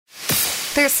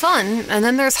There's fun, and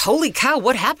then there's holy cow,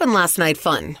 what happened last night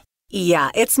fun.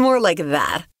 Yeah, it's more like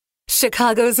that.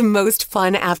 Chicago's most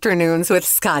fun afternoons with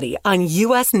Scotty on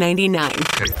US 99.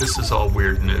 Okay, this is all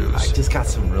weird news. I just got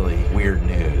some really weird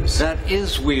news. That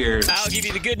is weird. I'll give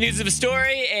you the good news of the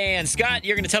story, and Scott,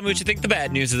 you're going to tell me what you think the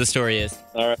bad news of the story is.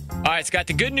 All right, Scott,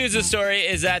 the good news of the story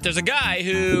is that there's a guy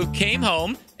who came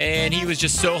home, and he was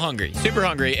just so hungry, super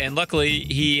hungry, and luckily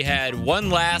he had one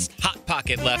last Hot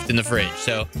Pocket left in the fridge,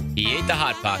 so he ate the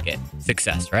Hot Pocket.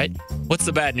 Success, right? What's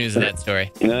the bad news of that story?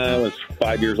 I was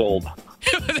 5 years old.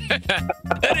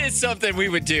 That is something we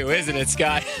would do, isn't it,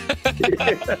 Scott?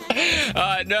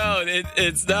 No,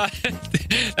 it's not.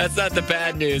 That's not the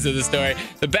bad news of the story.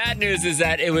 The bad news is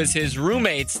that it was his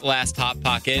roommate's last Hot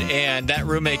Pocket, and that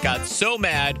roommate got so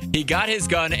mad, he got his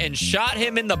gun and shot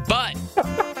him in the butt.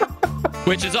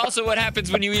 Which is also what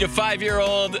happens when you eat a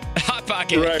 5-year-old Hot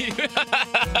Pocket.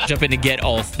 Right. Jump in to get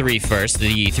all three first.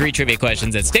 The 3 trivia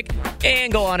questions that stick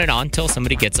and go on and on until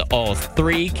somebody gets all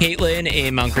 3. Caitlin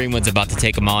in Mount Greenwood's about to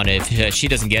take them on. If she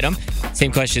doesn't get them,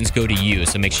 same questions go to you.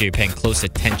 So make sure you're paying close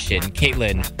attention.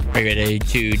 Caitlin, are you ready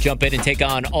to jump in and take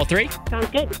on all 3? Sounds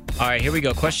good. All right, here we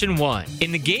go. Question 1.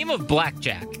 In the game of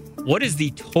blackjack, what is the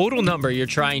total number you're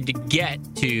trying to get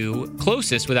to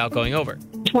closest without going over?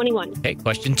 21. Okay,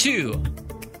 question 2.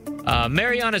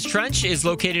 Mariana's Trench is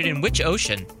located in which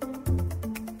ocean?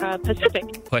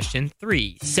 Pacific. Question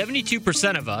 3.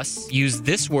 72% of us use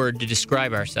this word to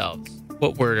describe ourselves.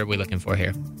 What word are we looking for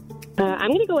here? I'm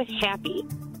going to go with happy.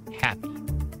 Happy.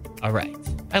 All right.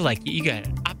 I like it. You got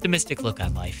an optimistic look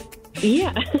on life.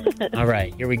 Yeah. All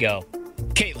right, here we go.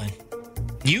 Caitlin,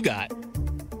 you got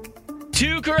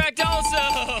 2 correct also.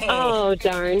 Oh,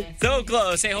 darn. So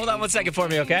close. Hey, hold on 1 second for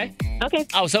me, okay? Okay.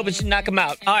 I was hoping she'd knock them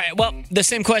out. All right, well, the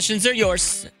same questions are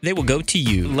yours. They will go to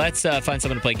you. Let's find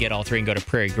someone to play Get All 3 and go to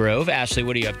Prairie Grove. Ashley,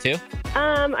 what are you up to?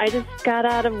 I just got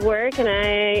out of work, and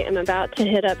I am about to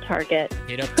hit up Target.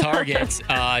 Hit up Target.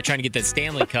 Trying to get that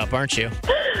Stanley Cup, aren't you?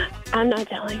 I'm not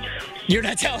telling. You're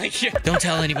not telling? Don't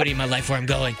tell anybody in my life where I'm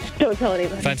going. Don't tell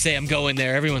anybody. If I say I'm going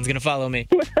there, everyone's going to follow me.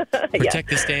 Protect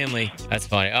the Stanley. That's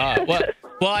funny.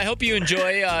 Well, I hope you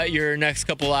enjoy your next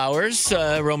couple hours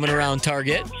roaming around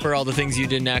Target for all the things you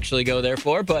didn't actually go there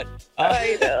for. But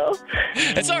I know.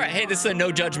 It's all right. Hey, this is a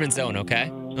no judgment zone, okay?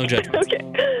 No judgment. Okay.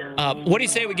 What do you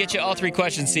say we get you all 3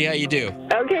 questions, see how you do?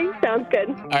 Okay, sounds good.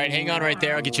 All right, hang on right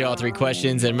there. I'll get you all 3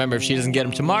 questions. And remember, if she doesn't get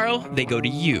them tomorrow, they go to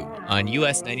you on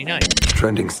US 99.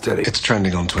 Trending steady. It's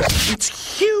trending on Twitter.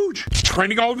 It's huge. It's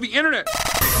trending all over the internet.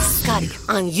 Scotty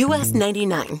on US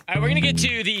 99. All right, we're going to get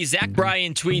to the Zach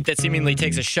Bryan tweet that seemingly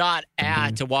takes a shot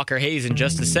at Walker Hayes in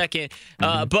just a second.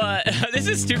 But this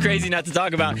is too crazy not to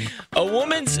talk about. A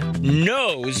woman's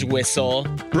nose whistle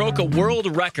broke a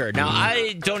world record. Now,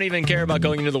 I don't even care about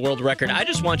going into the world record. I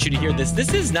just want you to hear this.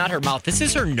 This is not her mouth. This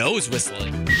is her nose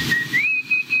whistling.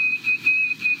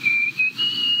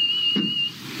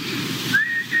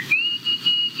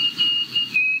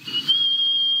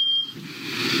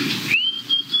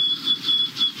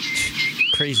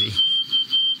 Crazy.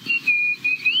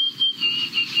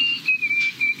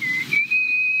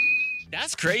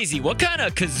 That's crazy. What kind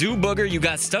of kazoo booger you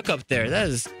got stuck up there? That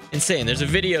is insane. There's a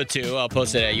video, too. I'll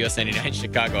post it at US 99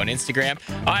 Chicago on Instagram.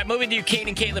 All right, moving to Kane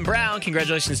and Caitlin Brown.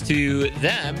 Congratulations to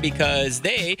them because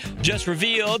they just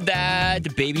revealed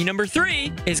that baby number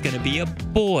 3 is going to be a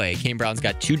boy. Kane Brown's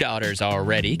got 2 daughters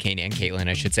already. Kane and Caitlin,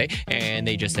 I should say. And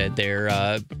they just said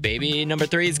their baby number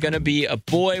 3 is going to be a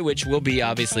boy, which will be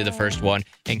obviously the first one.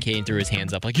 And Kane threw his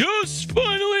hands up like, yes,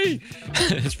 finally.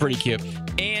 It's pretty cute.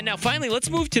 And now finally, let's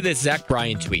move to this Zach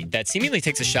Bryan tweet that seemingly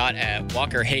takes a shot at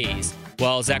Walker Hayes.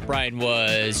 Well, Zach Bryan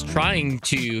was trying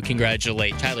to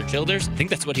congratulate Tyler Childers. I think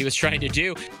that's what he was trying to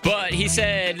do. But he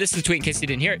said, this is a tweet in case you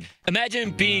didn't hear it. Imagine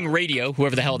being radio,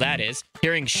 whoever the hell that is,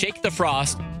 hearing Shake the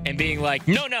Frost and being like,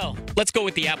 no, let's go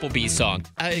with the Applebee's song.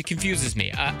 It confuses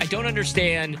me. I don't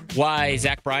understand why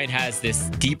Zach Bryan has this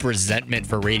deep resentment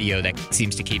for radio that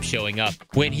seems to keep showing up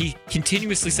when he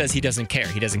continuously says he doesn't care.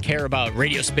 He doesn't care about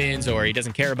radio spins or he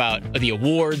doesn't care about the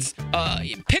awards.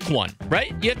 Pick one,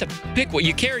 right? You have to pick what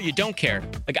you care or you don't care.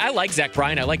 Like, I like Zach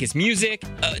Bryan. I like his music.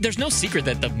 There's no secret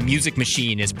that the music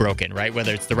machine is broken, right?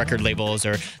 Whether it's the record labels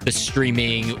or the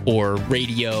streaming or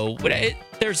radio.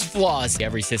 There's flaws.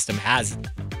 Every system has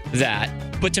that.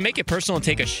 But to make it personal and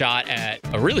take a shot at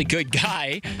a really good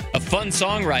guy, a fun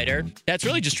songwriter, that's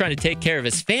really just trying to take care of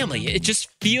his family. It just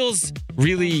feels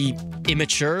really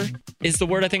immature is the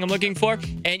word I think I'm looking for.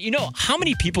 And you know, how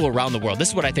many people around the world, this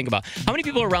is what I think about, how many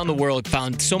people around the world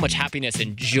found so much happiness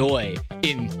and joy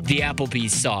in the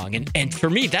Applebee's song? And for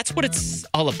me, that's what it's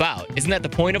all about. Isn't that the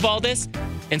point of all this?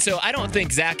 And so I don't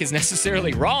think Zach is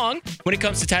necessarily wrong when it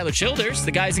comes to Tyler Childers.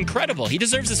 The guy's incredible. He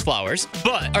deserves his flowers.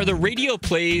 But are the radio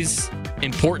plays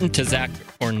important to Zach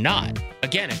or not?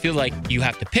 Again, I feel like you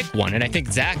have to pick one. And I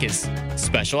think Zach is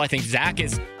special. I think Zach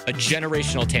is a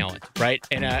generational talent, right?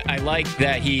 And I like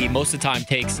that he most of the time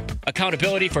takes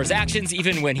accountability for his actions,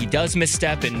 even when he does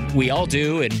misstep, and we all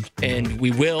do, and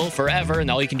we will forever, and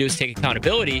all you can do is take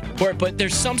accountability for it. But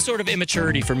there's some sort of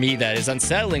immaturity for me that is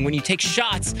unsettling when you take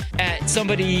shots at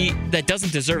somebody that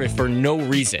doesn't deserve it for no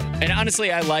reason. And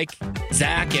honestly, I like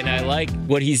Zach, and I like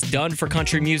what he's done for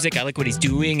country music. I like what he's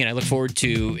doing, and I look forward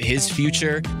to his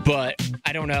future. But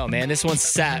I don't know, man. This one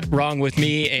sat wrong with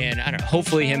me, and I don't know,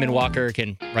 hopefully him and Walker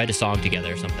can write a song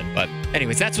together or something. But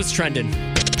anyways, that's what's trending.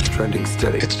 Trending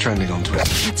steady. It's trending on Twitter.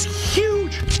 It's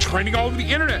huge. It's trending all over the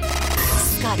internet.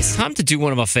 It's time to do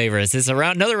one of my favorites. It's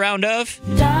another round of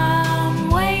Dumb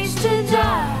ways to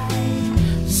die.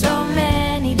 So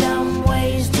many dumb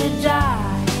ways to die.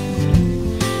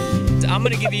 I'm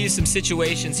going to give you some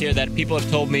situations here that people have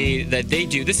told me that they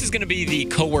do. This is going to be the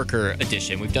coworker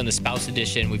edition. We've done the spouse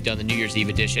edition. We've done the New Year's Eve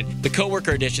edition. The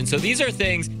coworker edition. So these are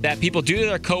things that people do to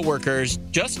their coworkers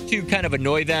just to kind of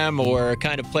annoy them or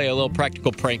kind of play a little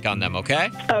practical prank on them, okay?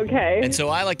 Okay. And so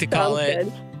I like to call it...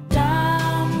 Good.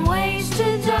 Dumb ways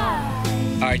to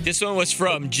die. All right, this one was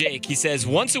from Jake. He says,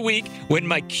 once a week, when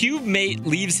my cube mate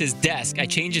leaves his desk, I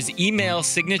change his email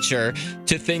signature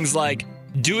to things like,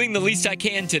 doing the least I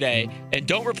can today, and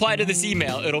don't reply to this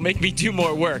email. It'll make me do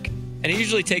more work. And it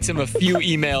usually takes him a few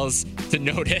emails to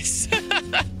notice.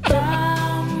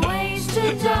 Dumb ways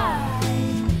to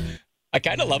die. I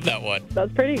kind of love that one.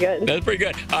 That's pretty good. That's pretty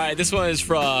good. All right, this one is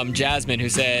from Jasmine, who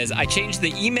says, I changed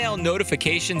the email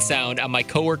notification sound on my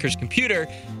coworker's computer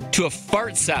to a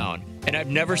fart sound, and I've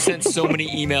never sent so many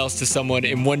emails to someone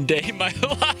in one day in my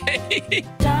life.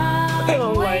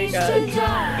 Oh my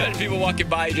God. And people walking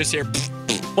by, you just hear,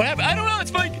 what happened? I don't know.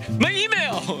 It's my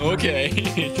email. Okay,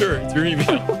 sure, it's your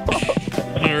email.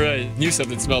 All right, knew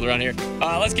something smelled around here.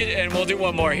 Let's get, and we'll do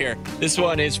one more here. This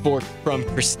one is from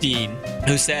Christine,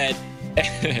 who said,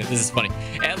 this is funny.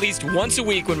 At least once a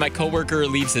week when my coworker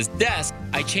leaves his desk,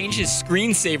 I change his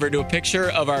screensaver to a picture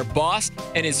of our boss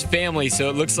and his family, so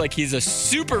it looks like he's a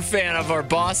super fan of our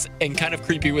boss and kind of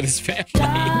creepy with his family.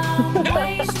 Dumb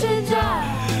ways to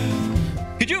die.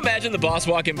 Could you imagine the boss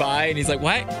walking by and he's like,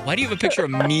 why do you have a picture of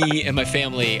me and my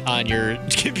family on your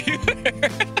computer?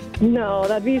 No,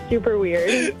 that'd be super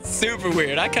weird. Super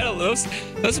weird. I kind of,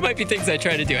 those might be things I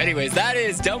try to do. Anyways, that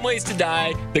is Dumb Ways to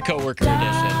Die, the coworker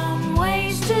edition. Dumb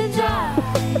ways to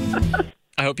die.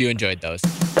 I hope you enjoyed those.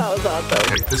 That was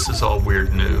awesome. Okay, this is all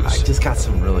weird news. I just got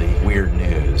some really weird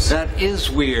news. That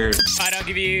is weird. All right, I'll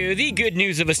give you the good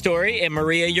news of a story, and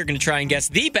Maria, you're going to try and guess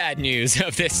the bad news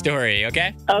of this story,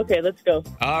 okay? Okay, let's go.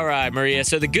 All right, Maria.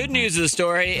 So the good news of the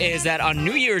story is that on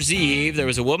New Year's Eve, there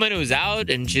was a woman who was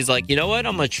out, and she's like, you know what?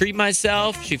 I'm going to treat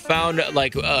myself. She found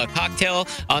like a cocktail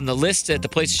on the list at the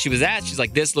place she was at. She's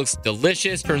like, this looks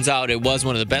delicious. Turns out it was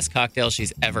one of the best cocktails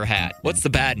she's ever had. What's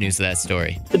the bad news of that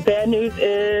story? The bad news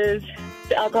is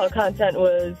the alcohol content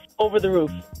was over the roof.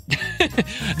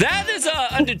 That is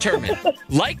undetermined.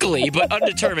 Likely, but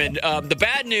undetermined. The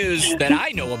bad news that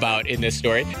I know about in this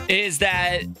story is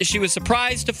that she was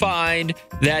surprised to find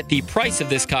that the price of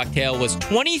this cocktail was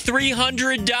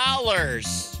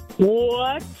 $2,300.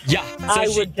 What? Yeah. I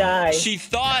would die. She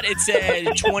thought it said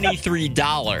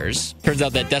 $23. Turns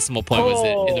out that decimal point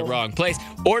was in the wrong place.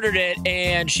 Ordered it,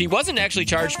 and she wasn't actually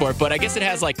charged for it, but I guess it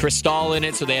has like Cristal in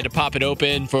it, so they had to pop it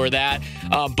open for that.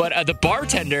 But the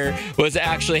bartender was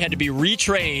actually had to be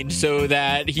retrained so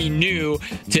that he knew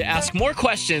to ask more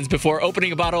questions before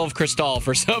opening a bottle of Cristal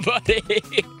for somebody.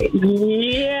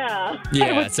 Yeah.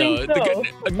 Yeah, so.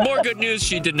 More good news,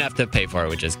 she didn't have to pay for it,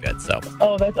 which is good. So.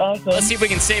 Oh, that's awesome. Let's see if we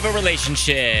can save a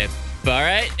relationship. All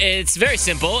right, it's very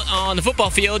simple. On the football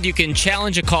field, you can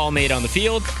challenge a call made on the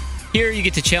field. Here, you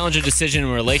get to challenge a decision in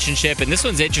a relationship. And this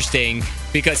one's interesting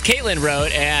because Caitlin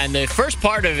wrote, and the first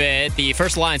part of it, the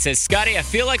first line says, Scotty, I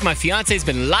feel like my fiance's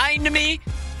been lying to me,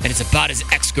 and it's about his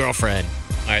ex-girlfriend.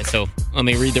 All right, so let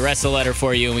me read the rest of the letter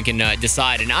for you, and we can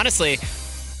decide. And honestly,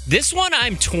 this one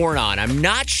I'm torn on. I'm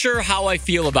not sure how I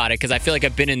feel about it because I feel like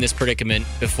I've been in this predicament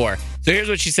before. So here's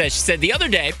what she said. She said, the other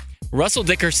day, Russell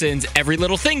Dickerson's Every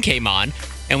Little Thing came on,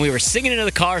 and we were singing into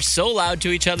the car so loud to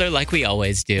each other like we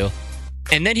always do.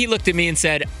 And then he looked at me and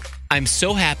said, I'm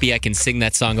so happy I can sing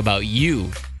that song about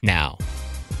you now.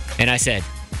 And I said,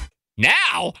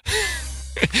 now?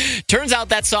 Turns out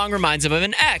that song reminds him of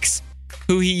an ex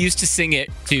who he used to sing it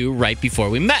to right before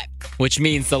we met, which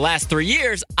means the last 3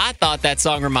 years, I thought that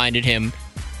song reminded him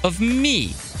of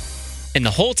me. And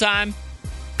the whole time,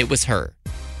 it was her.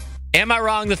 Am I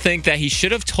wrong to think that he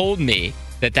should have told me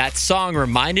that that song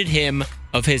reminded him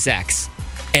of his ex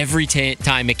every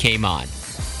time it came on?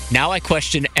 Now I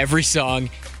question every song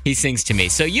he sings to me.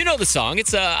 So you know the song.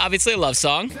 It's obviously a love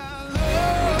song.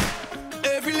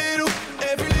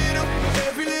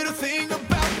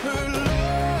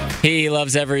 He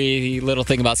loves every little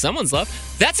thing about someone's love.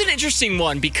 That's an interesting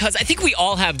one because I think we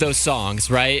all have those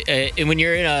songs, right? And when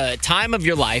you're in a time of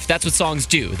your life, that's what songs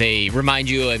do. They remind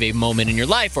you of a moment in your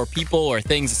life or people or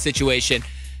things, a situation.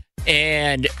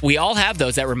 And we all have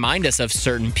those that remind us of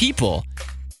certain people.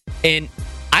 And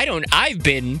I've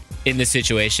been in this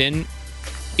situation,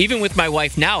 even with my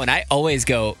wife now, and I always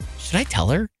go, should I tell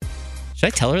her? Should I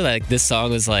tell her that this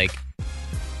song was like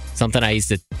something I used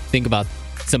to think about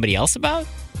somebody else about?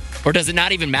 Or does it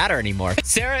not even matter anymore?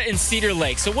 Sarah in Cedar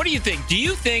Lake. So what do you think? Do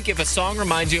you think if a song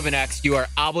reminds you of an ex, you are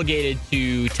obligated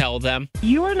to tell them?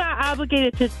 You are not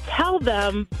obligated to tell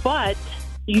them, but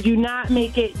you do not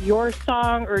make it your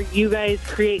song or you guys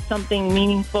create something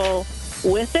meaningful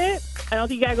with it. I don't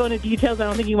think you got to go into details. I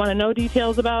don't think you want to know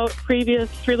details about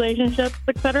previous relationships,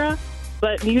 etc.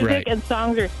 But music and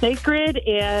songs are sacred.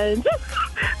 And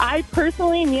I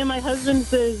personally, me and my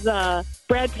husband's is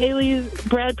Brad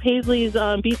Paisley's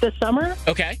Beat This Summer.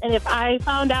 Okay. And if I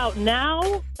found out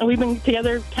now, and we've been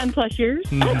together 10 plus years,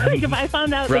 like if I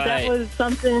found out that was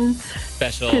something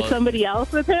special to somebody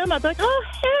else with him, I'd be like, oh,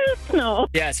 heck no.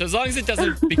 Yeah, so as long as it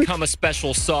doesn't become a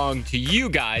special song to you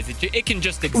guys, it can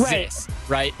just exist,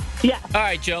 right? Yeah. All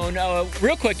right, Joan,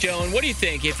 real quick, Joan, what do you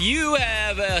think? If you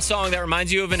have a song that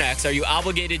reminds you of an ex, are you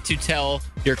obligated to tell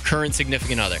your current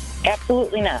significant other?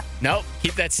 Absolutely not. Nope,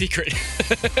 keep that secret.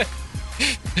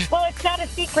 Well, it's not a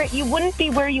secret. You wouldn't be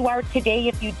where you are today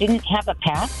if you didn't have a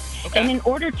past. Okay. And in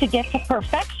order to get to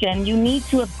perfection, you need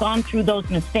to have gone through those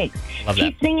mistakes. Love that.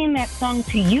 He's singing that song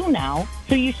to you now,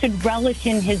 so you should relish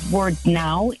in his words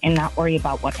now and not worry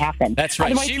about what happened. That's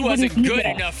right. Otherwise, she you wasn't wouldn't be good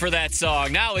there. enough for that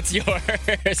song. Now it's yours.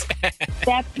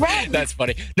 That's right. That's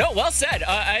funny. No, well said.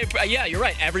 Yeah, you're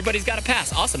right. Everybody's got a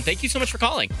pass. Awesome. Thank you so much for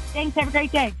calling. Thanks. Have a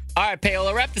great day. All right,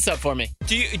 Paola, wrap this up for me.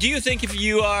 Do you think if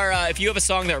you have a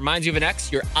song that reminds you of an ex,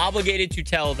 you're obligated to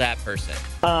tell that person?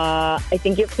 I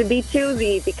think you have to be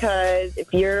choosy because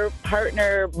if your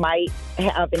partner might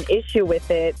have an issue with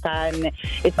it, then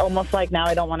it's almost like now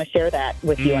I don't want to share that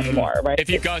with you anymore, right? If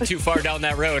you've gone too far down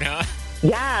that road, huh?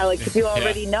 Yeah, like if you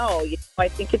already know. I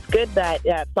think it's good that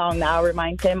that song now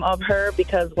reminds him of her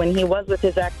because when he was with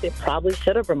his ex, it probably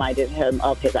should have reminded him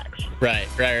of his ex. Right.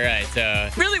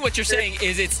 Really what you're saying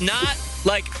is it's not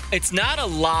a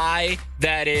lie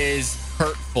that is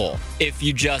hurtful if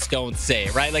you just don't say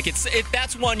it, right? Like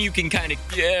that's one you can kind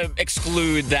of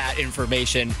exclude that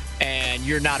information and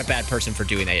you're not a bad person for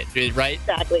doing it, right?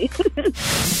 Exactly.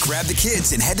 Grab the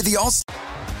kids and head to the All-Star.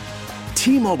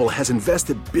 T-Mobile has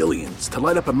invested billions to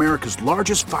light up America's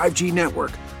largest 5G network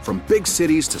from big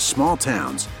cities to small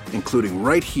towns, including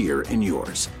right here in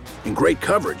yours. And great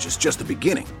coverage is just the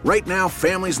beginning. Right now,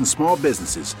 families and small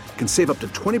businesses can save up to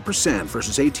 20%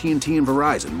 versus AT&T and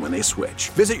Verizon when they switch.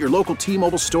 Visit your local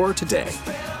T-Mobile store today.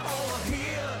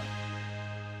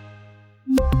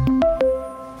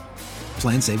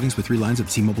 Plan savings with 3 lines of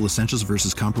T-Mobile Essentials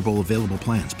versus comparable available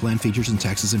plans. Plan features and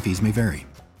taxes and fees may vary.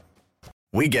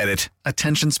 We get it.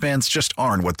 Attention spans just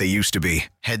aren't what they used to be.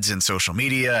 Heads in social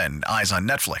media and eyes on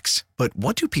Netflix. But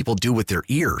what do people do with their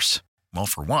ears? Well,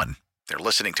 for one, they're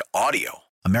listening to audio.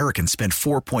 Americans spend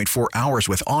 4.4 hours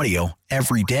with audio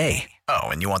every day. Oh,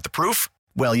 and you want the proof?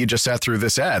 Well, you just sat through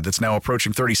this ad that's now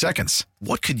approaching 30 seconds.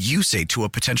 What could you say to a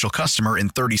potential customer in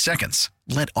 30 seconds?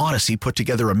 Let Odyssey put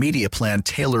together a media plan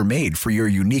tailor-made for your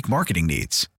unique marketing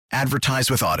needs.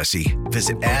 Advertise with Odyssey.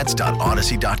 Visit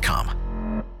ads.odyssey.com.